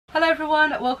Hello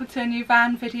everyone, welcome to a new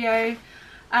van video.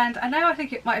 And I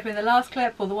think it might have been the last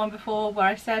clip or the one before where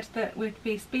I said that we'd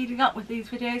be speeding up with these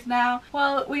videos now.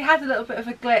 Well, we had a little bit of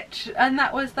a glitch, and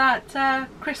that was that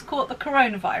Chris caught the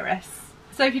coronavirus.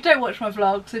 So if you don't watch my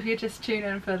vlogs, if you just tune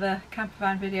in for the camper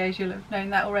van videos, you'll have known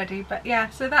that already. But yeah,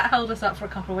 so that held us up for a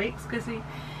couple of weeks because he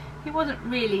wasn't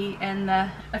really in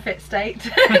a fit state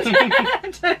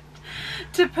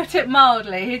to put it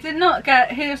mildly.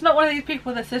 He was not one of these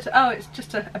people that said, oh, it's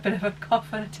just a bit of a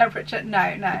cough and a temperature.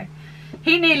 No.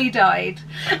 He nearly died.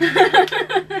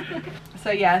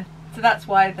 So yeah, so that's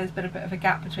why there's been a bit of a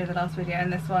gap between the last video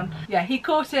and this one. Yeah, he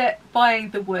caught it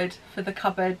buying the wood for the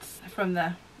cupboards from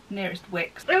the nearest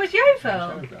Wickes. It was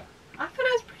Yeovil. I thought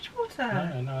it was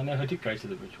Bridgewater. No, I never did go to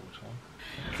the Bridgewater one.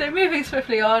 So moving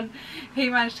swiftly on, he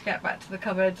managed to get back to the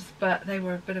cupboards, but they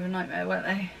were a bit of a nightmare, weren't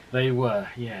they? They were,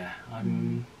 yeah.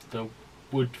 The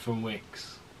wood from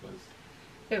Wickes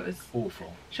was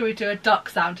awful. Shall we do a duck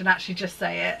sound and actually just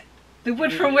say it? The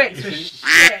wood from Wickes was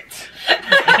shit.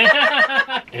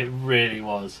 It really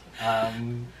was.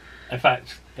 In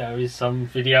fact, there is some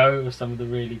video of some of the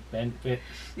really bent bits.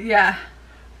 Yeah.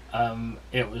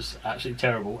 It was absolutely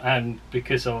terrible, and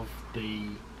because of the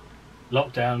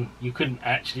lockdown, you couldn't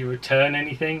actually return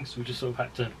anything, so we just sort of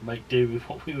had to make do with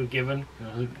what we were given.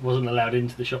 Wasn't allowed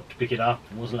into the shop to pick it up,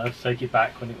 and wasn't allowed to take it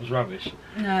back when it was rubbish.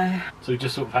 No. So we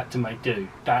just sort of had to make do.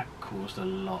 That caused a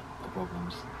lot of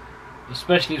problems,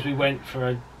 especially as we went for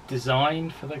a design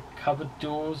for the cupboard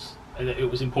doors. It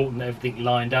was important that everything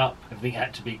lined up, everything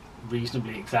had to be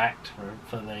reasonably exact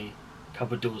for the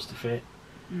cupboard doors to fit.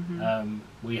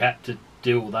 We had to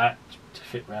do all that to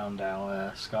fit round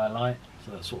our skylight,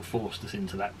 so that sort of forced us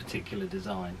into that particular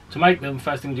design. To make them,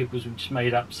 first thing we did was we just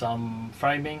made up some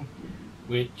framing,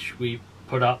 which we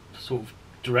put up sort of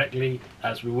directly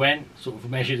as we went, sort of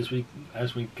measured as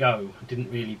we go.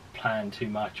 Didn't really plan too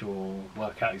much or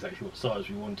work out exactly what size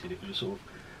we wanted. It was just sort of,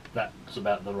 that was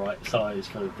about the right size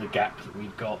for the gap that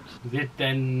we'd got. We did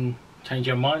then change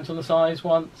our minds on the size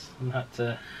once and had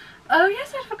to... Oh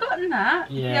yes, I'd forgotten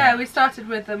that. Yeah, we started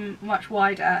with them much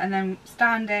wider, and then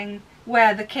standing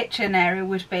where the kitchen area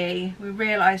would be, we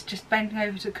realised just bending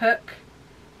over to cook,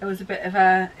 it was a bit of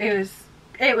a... It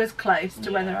was close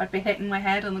to whether I'd be hitting my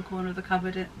head on the corner of the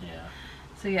cupboard.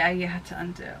 So yeah, you had to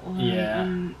undo it all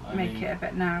and make it a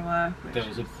bit narrower. There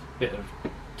was a bit of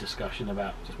discussion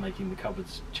about just making the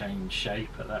cupboards change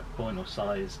shape at that point, or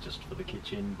size, just for the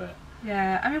kitchen, but...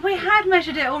 Yeah, I mean, we had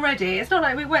measured it already. It's not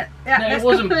like we went it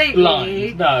wasn't completely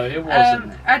blind. No, it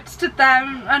wasn't. I'd stood there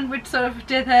and we'd sort of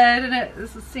did it, and it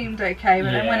seemed okay, but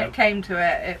then when it came to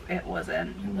it, it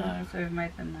wasn't. No. So we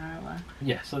made them narrower.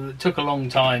 Yeah, so it took a long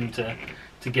time to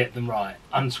get them right.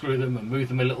 Unscrew them and move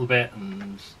them a little bit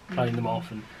and plane them off,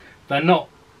 and they're not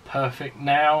perfect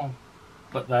now,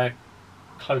 but they're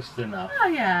close enough. Oh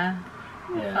yeah.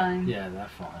 They're fine. Yeah, they're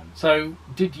fine. So,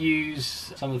 did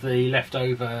use some of the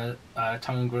leftover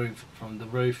tongue and groove from the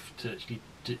roof to actually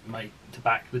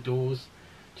back the doors.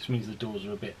 Just means the doors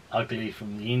are a bit ugly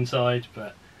from the inside,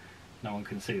 but no one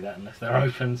can see that unless they're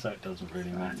open, so it doesn't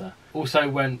really matter. Also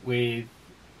went with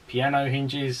piano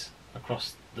hinges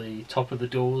across the top of the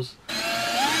doors.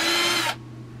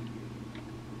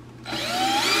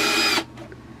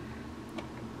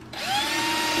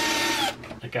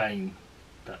 Again,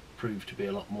 that proved to be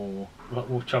a lot more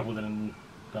trouble than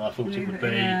I thought it would be.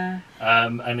 Yeah.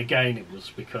 And again, it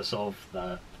was because of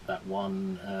that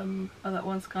one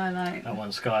skylight. That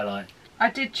one skylight. I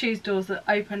did choose doors that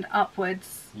opened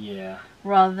upwards. Yeah.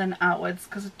 Rather than outwards,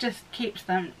 because it just keeps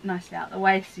them nicely out of the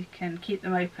way, so you can keep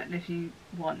them open if you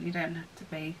want. You don't have to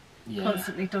be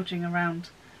constantly dodging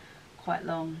around quite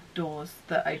long doors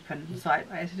that open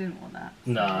sideways. I didn't want that.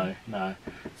 So. No.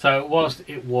 So whilst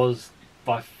it was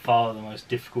by far the most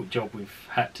difficult job we've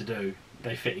had to do,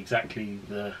 they fit exactly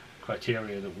the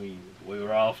criteria that we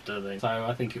were after, so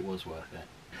I think it was worth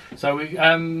it. So we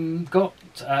got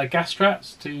gas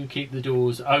straps to keep the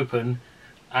doors open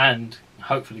and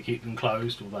hopefully keep them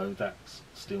closed, although that's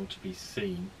still to be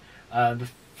seen. The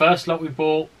first lot we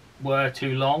bought were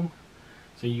too long,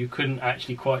 so you couldn't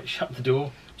actually quite shut the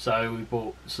door. So we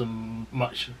bought some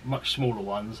much smaller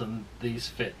ones, and these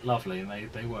fit lovely, and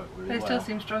they work really well. They still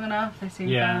seem strong enough. They seem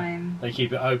fine. They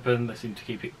keep it open. They seem to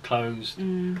keep it closed.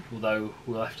 Although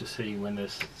we'll have to see when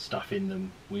there's stuff in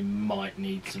them. We might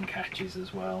need some catches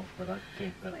as well, but I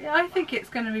think that... I think it's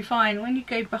going to be fine. When you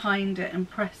go behind it and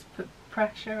put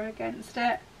pressure against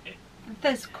it,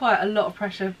 there's quite a lot of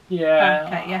pressure. Yeah,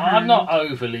 back at your hand. I'm not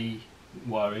overly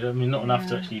worried. I mean, not enough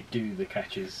to actually do the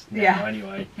catches now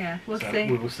anyway. Yeah, we'll so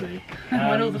see. We'll see.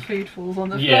 When all the food falls on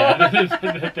the floor.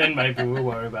 Yeah, then maybe we'll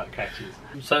worry about catches.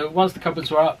 So once the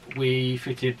cupboards were up, we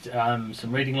fitted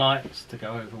some reading lights to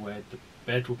go over where the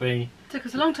bed will be. It took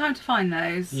us a long time to find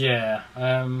those. Yeah,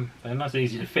 they're not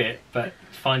easy to fit, but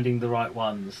finding the right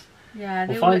ones. Yeah,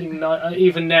 well, finding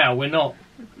even now we're not.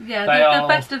 Yeah, the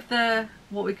best of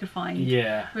what we could find.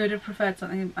 Yeah, we would have preferred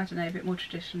something, I don't know, a bit more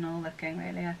traditional looking,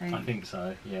 really. I think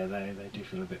so. Yeah, they do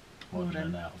feel a bit modern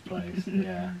and out of place.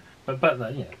 Yeah, but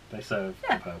they serve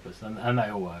the purpose and they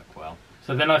all work well.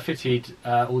 So then I fitted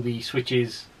all the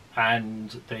switches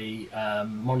and the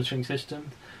monitoring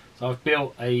system. So I've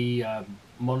built a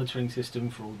monitoring system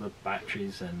for all the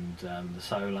batteries and the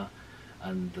solar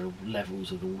and the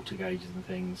levels of the water gauges and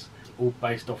things. It's all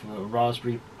based off of a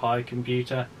Raspberry Pi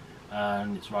computer,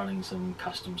 and it's running some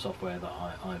custom software that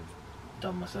I've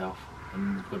done myself.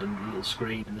 And we've got a little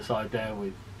screen in the side there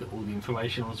with all the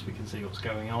information on, so we can see what's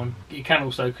going on. You can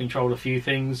also control a few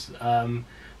things, but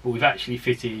we've actually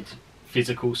fitted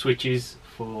physical switches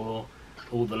for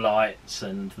all the lights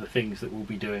and the things that we'll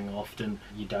be doing often.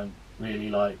 You don't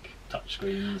really like touch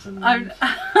screens and you're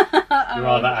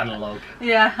rather analogue.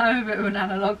 Yeah, I'm a bit of an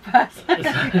analogue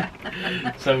person.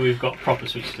 So we've got proper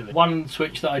switches to this. One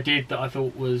switch that I did that I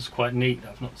thought was quite neat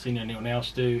that I've not seen anyone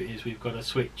else do is we've got a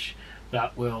switch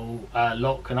that will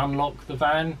lock and unlock the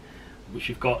van, which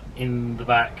you've got in the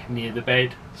back near the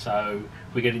bed. So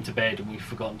if we get into bed and we've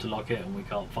forgotten to lock it and we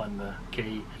can't find the key,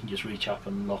 you can just reach up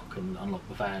and lock and unlock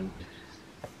the van,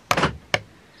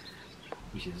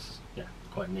 which is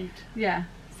quite neat. Yeah,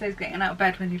 saves getting out of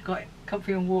bed when you've got it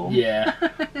comfy and warm. Yeah.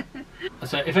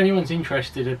 So if anyone's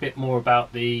interested a bit more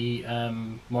about the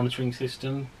monitoring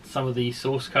system, some of the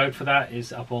source code for that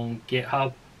is up on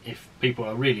GitHub. If people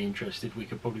are really interested, we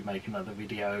could probably make another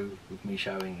video with me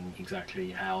showing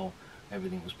exactly how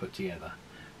everything was put together,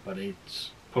 but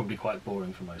it's probably quite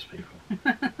boring for most people.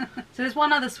 So there's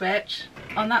one other switch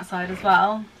on that side as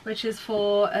well, which is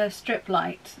for a strip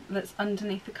light that's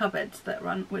underneath the cupboards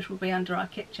which will be under our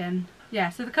kitchen. Yeah,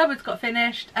 so the cupboards got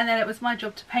finished and then it was my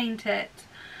job to paint it.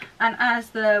 And as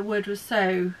the wood was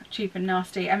so cheap and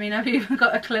nasty, I mean, I've even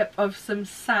got a clip of some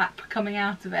sap coming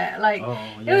out of it. Like,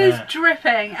 it was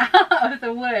dripping out of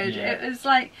the wood. Yeah. It was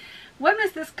like, when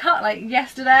was this cut? Like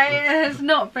yesterday? It has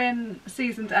not been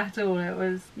seasoned at all. It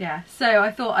was, yeah. So I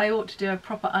thought I ought to do a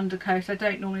proper undercoat. I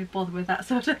don't normally bother with that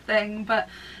sort of thing, but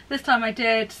this time I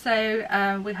did.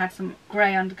 So we had some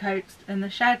grey undercoats in the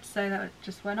shed, so that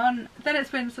just went on. Then it's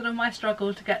been sort of my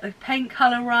struggle to get the paint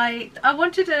colour right. I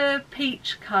wanted a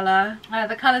peach colour.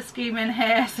 The colour scheme in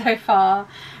here so far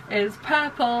is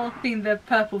purple. Seen the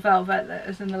purple velvet that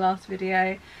was in the last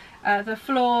video. The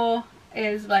floor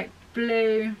is like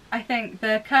blue. I think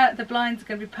the blinds are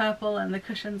going to be purple and the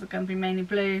cushions are going to be mainly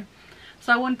blue.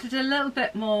 So I wanted a little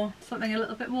bit more, something a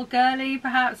little bit more girly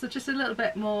perhaps, or just a little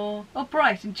bit more, or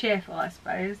bright and cheerful I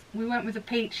suppose. We went with a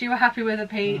peach. You were happy with a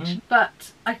peach,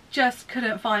 but I just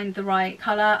couldn't find the right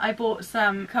colour. I bought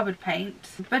some cupboard paint,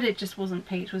 but it just wasn't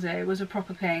peach, was it? It was a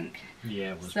proper pink.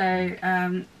 Yeah, it was.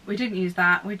 So we didn't use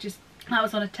that. That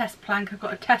was on a test plank. I've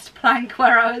got a test plank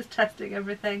where I was testing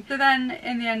everything. So then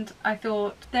in the end I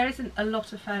thought there isn't a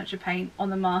lot of furniture paint on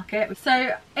the market.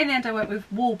 So in the end I went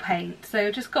with wall paint.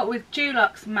 So just got with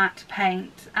Dulux matte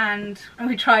paint and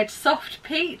we tried soft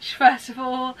peach first of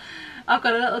all. I've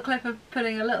got a little clip of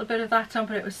putting a little bit of that on,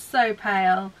 but it was so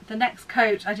pale. The next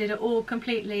coat I did it all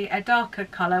completely a darker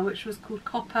colour, which was called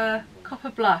copper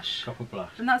blush. Copper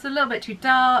blush. And that's a little bit too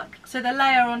dark. So the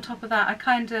layer on top of that, I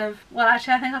kind of, well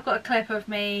actually I think I've got a clip of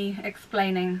me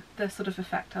explaining the sort of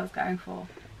effect I was going for.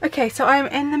 Okay, so I'm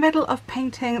in the middle of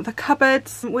painting the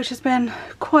cupboards, which has been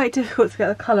quite difficult to get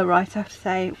the colour right, I have to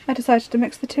say. I decided to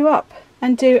mix the two up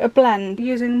and do a blend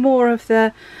using more of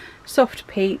the soft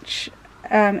peach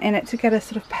in it to get a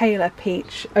sort of paler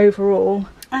peach overall.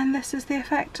 And this is the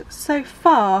effect so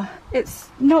far. It's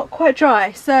not quite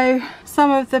dry, so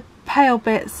some of the pale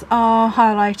bits are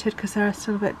highlighted because they're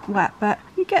still a bit wet, but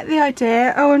you get the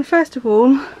idea. Oh, and first of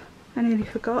all, I nearly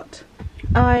forgot,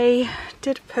 I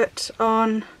did put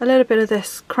on a little bit of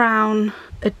this Crown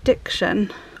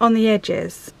Addiction on the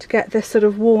edges to get this sort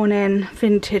of worn in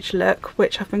vintage look,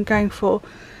 which I've been going for.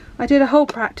 I did a whole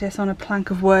practice on a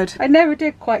plank of wood. I never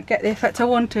did quite get the effect I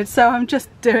wanted, so I'm just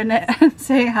doing it and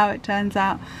seeing how it turns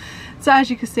out. So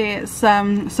as you can see, it's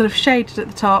sort of shaded at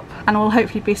the top and will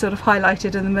hopefully be sort of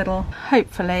highlighted in the middle.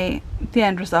 Hopefully the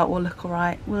end result will look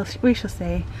alright. We shall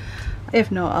see. If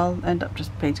not, I'll end up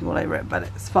just painting all over it, but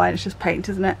it's fine, it's just paint,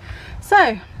 isn't it?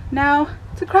 So now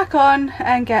to crack on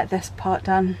and get this part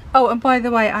done. Oh, and by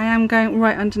the way, I am going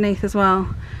right underneath as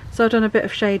well. So I've done a bit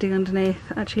of shading underneath.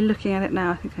 Actually looking at it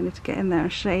now, I think I need to get in there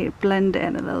and shade, blend it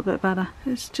in a little bit better.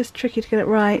 It's just tricky to get it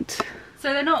right.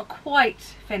 So they're not quite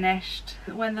finished.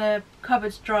 When the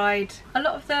cupboard's dried, a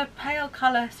lot of the pale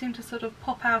colour seemed to sort of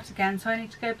pop out again, so I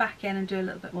need to go back in and do a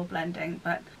little bit more blending,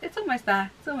 but it's almost there.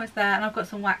 It's almost there, and I've got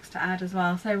some wax to add as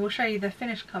well, so we'll show you the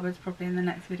finished cupboards probably in the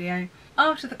next video.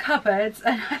 After the cupboards,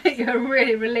 and I think you're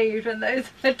really relieved when those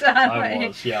are done. I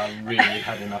was, yeah, I really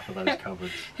had enough of those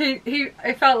cupboards.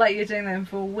 It felt like you were doing them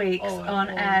for weeks on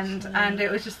end, and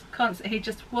it was just constant. He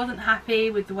just wasn't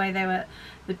happy with the way they were.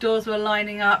 The doors were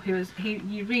lining up.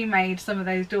 He remade some of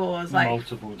those doors like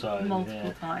multiple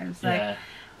times. So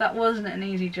that wasn't an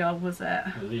easy job, was it?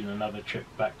 There was even another trip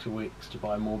back to Wicks to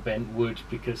buy more bent wood,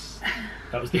 because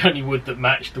that was the only wood that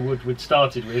matched the wood we'd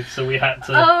started with. So we had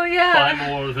to buy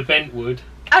more of the bent wood.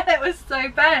 And it was so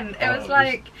bent. It was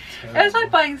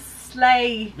like buying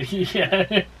sleigh.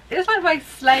 Yeah. It was like buying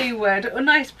sleigh wood, or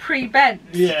nice pre-bent.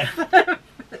 Yeah.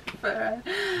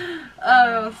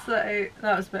 Oh, so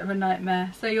that was a bit of a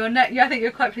nightmare. So I think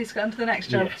you're quite pleased to get on to the next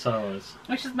job. Yes, I was.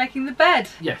 Which is making the bed.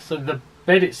 Yeah, so the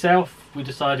bed itself, we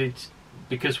decided,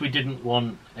 because we didn't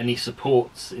want any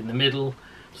supports in the middle,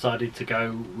 decided to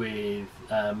go with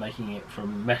making it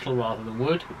from metal rather than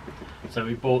wood. So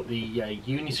we bought the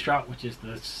Unistrut, which is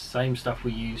the same stuff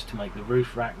we use to make the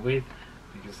roof rack with,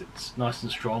 because it's nice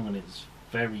and strong and it's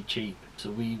very cheap. So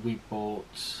we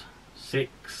bought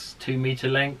 6 2-metre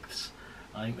lengths.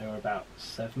 I think they were about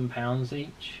 £7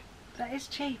 each. That is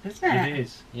cheap, isn't it? It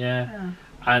is, yeah.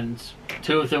 And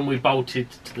 2 of them we bolted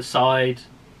to the side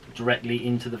directly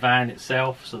into the van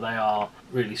itself, so they are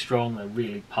really strong. They're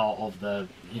really part of the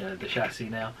the chassis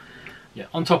now. Yeah.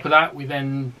 On top of that, we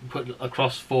then put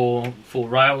across four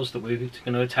rails that we're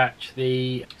going to attach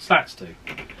the slats to,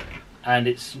 and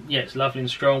it's lovely and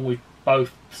strong. We've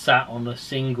both sat on a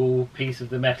single piece of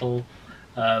the metal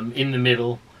in the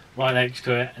middle, right next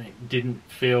to it, and it didn't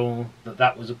feel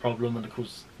that was a problem. And of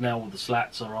course now all the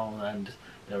slats are on, and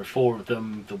there are 4 of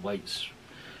them. The weight's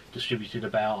distributed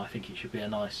about. I think it should be a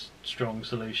nice strong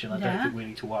solution. I don't think we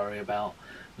need to worry about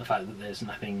the fact that there's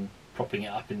nothing propping it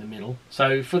up in the middle.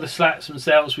 So for the slats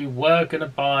themselves, we were going to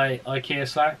buy IKEA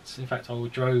slats. In fact, I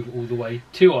drove all the way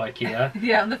to IKEA.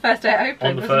 Yeah, on the first day it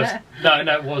opened, wasn't it?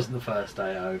 No, it wasn't the first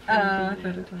day it opened. I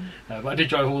thought it was. No, but I did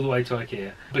drive all the way to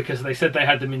IKEA, because they said they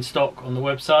had them in stock on the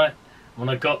website. When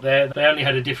I got there, they only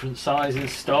had a different size in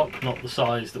stock, not the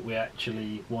size that we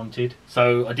actually wanted.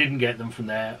 So I didn't get them from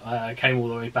there. I came all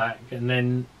the way back, and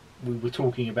then we were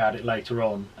talking about it later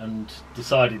on and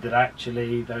decided that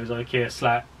actually those IKEA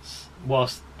slats,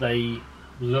 whilst they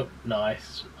look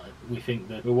nice, we think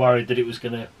that we're worried that it was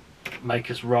going to make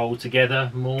us roll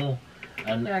together more.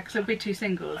 And yeah, because it would be 2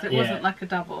 singles. It wasn't like a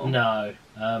double. No,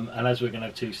 and as we're going to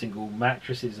have 2 single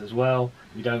mattresses as well,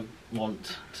 we don't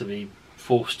want to be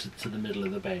forced to the middle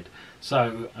of the bed.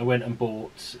 So I went and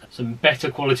bought some better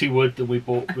quality wood than we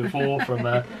bought before from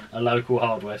a local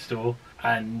hardware store,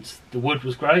 and the wood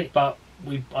was great, but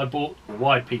I bought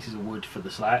wide pieces of wood for the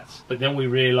slats, but then we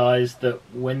realised that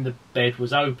when the bed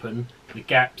was open, the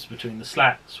gaps between the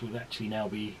slats would actually now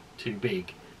be too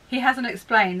big. He hasn't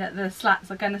explained that the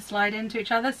slats are going to slide into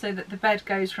each other, so that the bed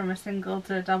goes from a single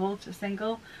to a double to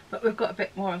single, but we've got a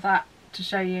bit more of that to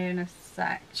show you in a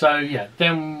sec. So yeah,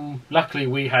 then luckily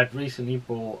we had recently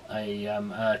bought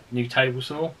a new table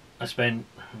saw. I spent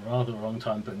rather a long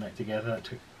time putting that together. It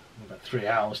took about 3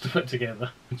 hours to put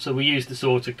together. So we used the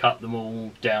saw to cut them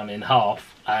all down in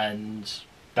half, and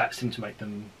that seemed to make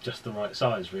them just the right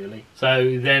size really.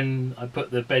 So then I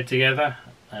put the bed together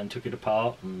and took it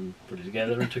apart and put it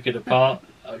together and took it apart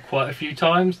quite a few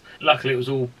times. Luckily it was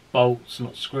all bolts,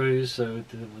 not screws, so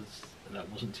that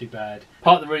wasn't too bad.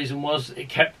 Part of the reason was it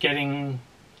kept getting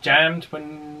jammed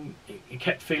when it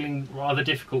kept feeling rather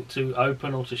difficult to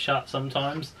open or to shut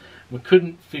sometimes. We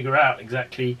couldn't figure out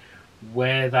exactly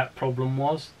where that problem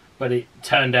was, but it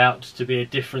turned out to be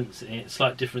a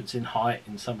slight difference in height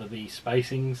in some of the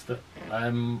spacings that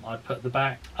I put at the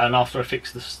back. And after I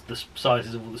fixed the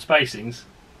sizes of all the spacings,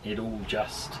 it all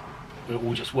just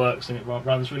works and it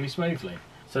runs really smoothly.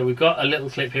 So we've got a little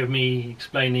clip here of me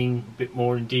explaining a bit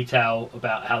more in detail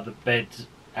about how the bed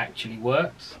actually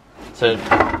works. So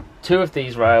 2 of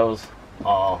these rails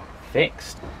are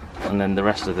fixed, and then the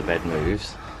rest of the bed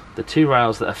moves. The 2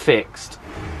 rails that are fixed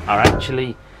are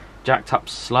actually jacked up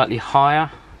slightly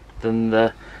higher than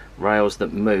the rails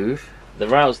that move. The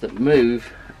rails that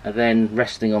move are then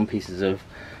resting on pieces of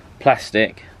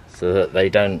plastic so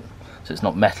that so it's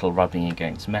not metal rubbing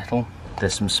against metal.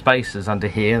 There's some spacers under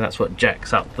here, that's what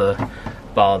jacks up the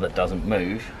bar that doesn't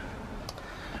move.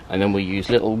 and then we use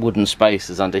little wooden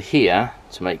spacers under here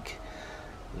to make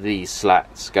these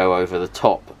slats go over the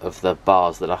top of the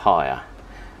bars that are higher,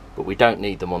 but we don't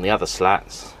need them on the other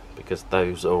slats because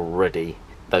those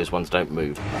ones don't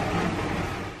move.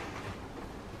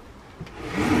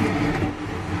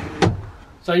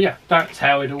 So yeah, that's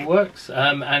how it all works,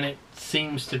 and it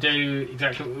seems to do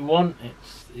exactly what we want.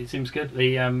 It seems good.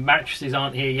 The mattresses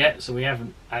aren't here yet, so we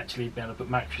haven't actually been able to put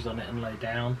mattresses on it and lay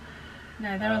down.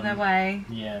 No, they're on their way.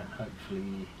 Yeah,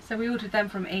 hopefully. So we ordered them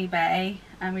from eBay,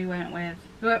 and we went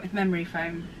with memory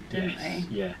foam, didn't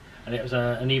we? Yeah, and it was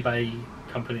an eBay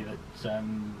company that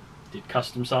did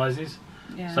custom sizes.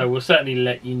 Yeah. So we'll certainly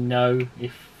let you know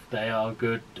if they are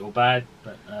good or bad,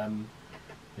 but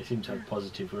they seem to have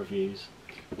positive reviews.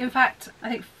 In fact, I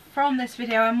think from this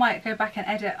video I might go back and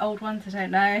edit old ones, I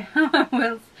don't know.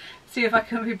 We'll see if I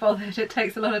can be bothered, it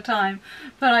takes a lot of time.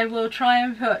 But I will try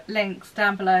and put links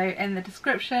down below in the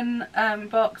description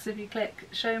box if you click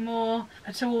show more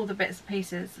to all the bits and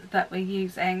pieces that we're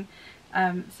using.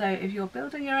 So if you're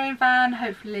building your own van,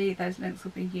 hopefully those links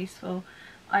will be useful.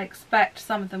 I expect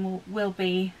some of them will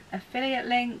be affiliate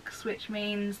links, which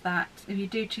means that if you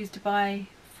do choose to buy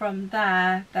from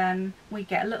there, then we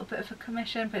get a little bit of a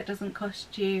commission, but it doesn't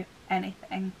cost you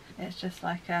anything. It's just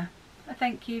like a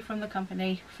thank you from the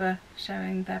company for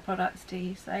showing their products to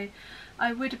you. So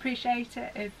I would appreciate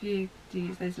it if you do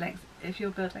use those links if you're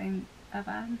building a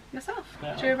van yourself.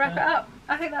 Should we wrap it up?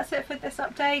 I think that's it for this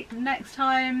update. Next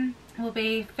time we'll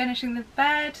be finishing the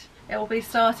bed. It will be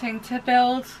starting to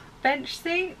build bench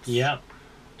seats. Yeah.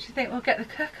 Do you think we'll get the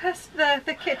cookers,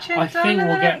 the kitchen I done? think in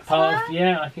we'll the get next part one? of,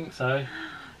 yeah, I think so.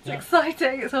 It's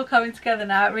exciting, it's all coming together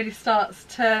now. It really starts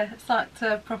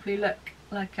to properly look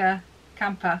like a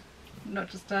camper,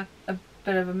 not just a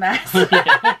bit of a mess.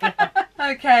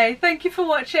 Okay, thank you for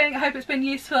watching. I hope it's been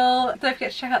useful. Don't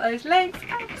forget to check out those links,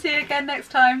 and see you again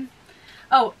next time.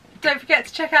 Oh, don't forget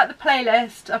to check out the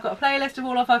playlist. I've got a playlist of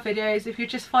all of our videos. If you're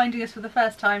just finding us for the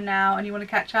first time now and you want to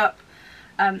catch up,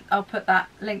 I'll put that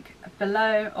link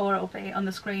below, or it'll be on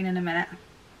the screen in a minute,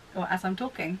 or as I'm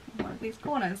talking in one of these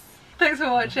corners. Thanks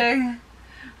for watching.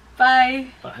 Bye.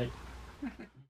 Bye.